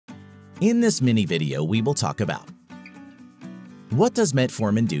In this mini video, we will talk about what does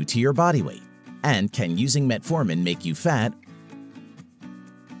metformin do to your body weight, and can using metformin make you fat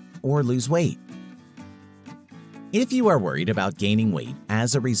or lose weight? If you are worried about gaining weight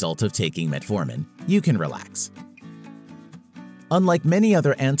as a result of taking metformin, you can relax. Unlike many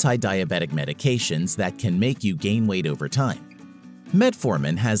other anti-diabetic medications that can make you gain weight over time,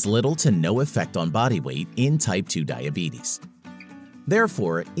 metformin has little to no effect on body weight in type 2 diabetes.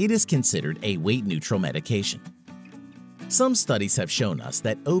 Therefore, it is considered a weight-neutral medication. Some studies have shown us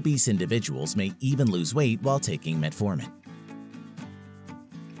that obese individuals may even lose weight while taking metformin.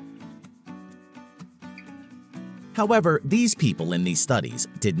 However, these people in these studies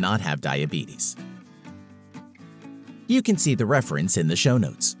did not have diabetes. You can see the reference in the show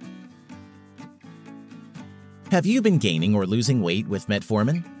notes. Have you been gaining or losing weight with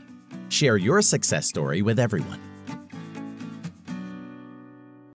metformin? Share your success story with everyone.